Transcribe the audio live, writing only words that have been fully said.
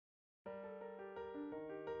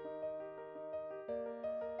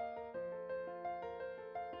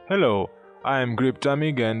Hello, I am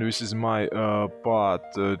Griptamig and this is my part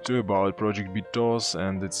 2 about project BITOZZ,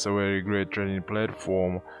 and it's a very great trading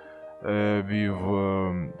platform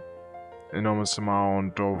with enormous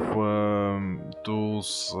amount of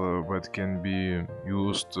tools that can be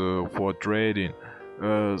used for trading.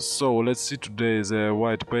 So let's see today the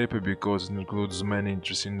white paper because it includes many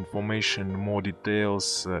interesting information, more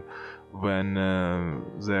details than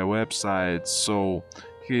their website. So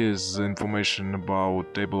here's information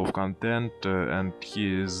about table of content, and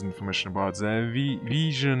here's information about their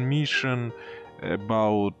vision, mission,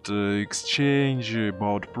 about exchange,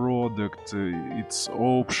 about product, its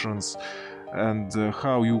options, and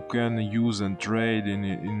how you can use and trade in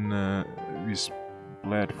this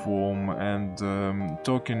platform, and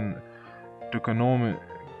tokenomics,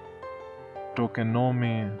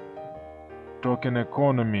 token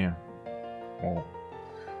economy. Oh.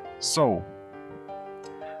 So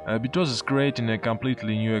BITOZZ is creating a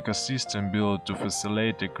completely new ecosystem built to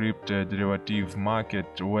facilitate a crypto derivative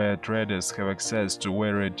market where traders have access to a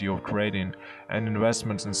variety of trading and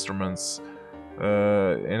investment instruments,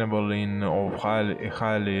 enabling of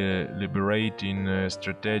highly liberating,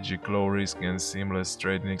 strategic, low risk and seamless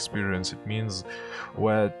trading experience. It means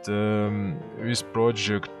that this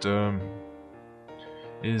project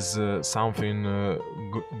is something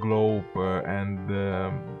globe and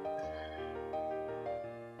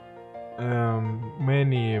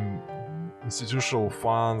many institutional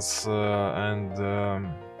funds and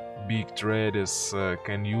big traders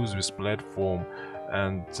can use this platform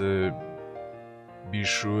and be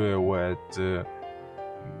sure that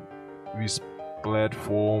this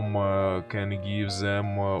platform can give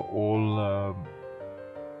them all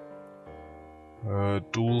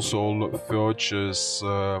tools, all features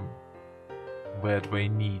that they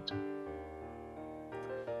need.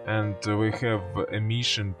 And we have a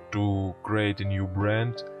mission to create a new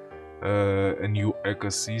brand, a new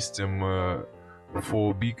ecosystem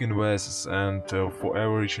for big investors and for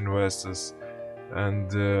average investors, and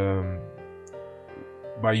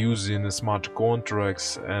by using smart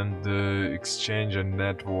contracts and exchange and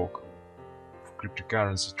network of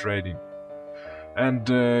cryptocurrency trading. And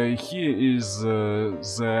here is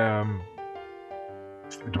the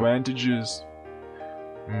advantages.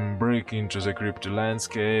 Break into the crypto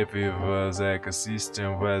landscape with the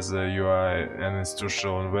ecosystem, whether you are an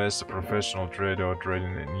institutional investor, professional trader, or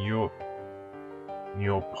trading a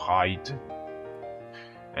new height.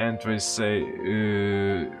 And we say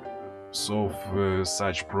solve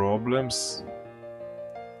such problems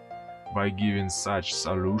by giving such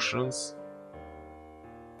solutions.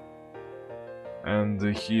 And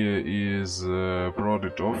here is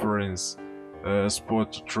product offerings,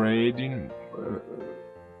 spot trading.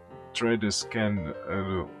 Traders can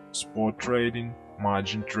spot trading,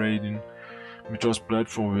 margin trading. BITOZZ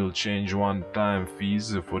platform will change one-time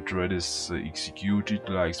fees for traders executed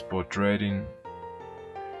like spot trading,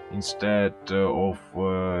 instead of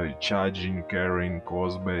charging carrying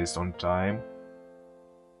cost based on time.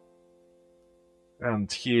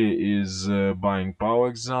 And here is buying power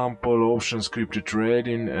example, options crypto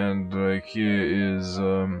trading, and here is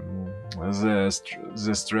the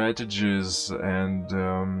strategies and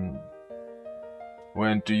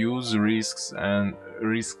when to use risks and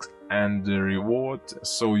reward.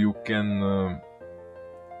 So you can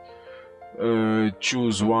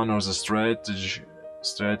choose one of the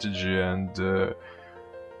strategy and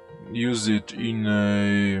use it in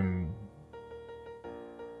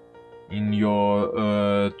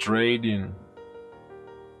your trading.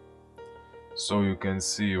 So you can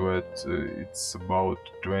see that it's about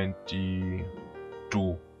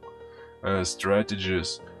 22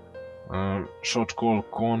 strategies. Short call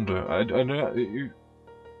condor.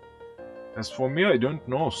 As for me, I don't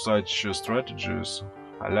know such strategies.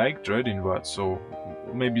 I like trading that, so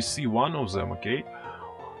maybe see one of them, okay?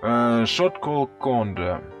 Short call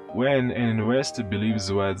condor. When an investor believes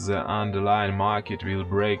that the underlying market will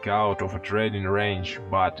break out of a trading range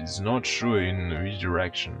but is not sure in which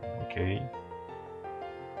direction, okay?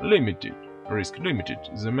 Limited. Risk limited.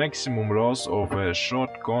 The maximum loss of a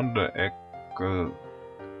short condor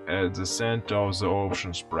at the center of the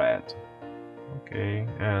option spread. Okay,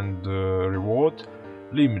 and reward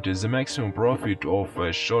limited. The maximum profit of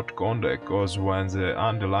a short condor occurs when the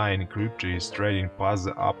underlying crypto is trading past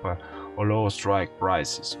the upper or lower strike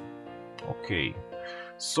prices. Okay,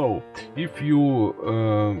 so if you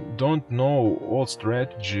don't know all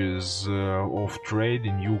strategies of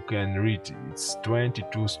trading, you can read it's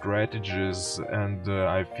 22 strategies, and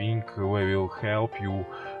I think we will help you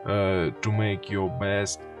to make your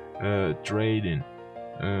best trading.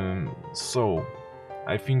 So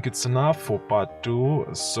I think it's enough for part 2.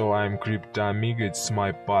 So I'm Crypto Amiga, it's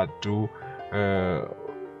my part 2.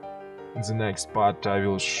 In the next part I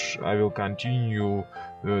will continue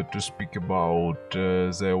to speak about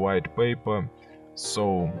the white paper.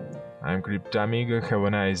 So I'm Crypto Amiga, have a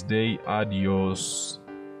nice day, adios.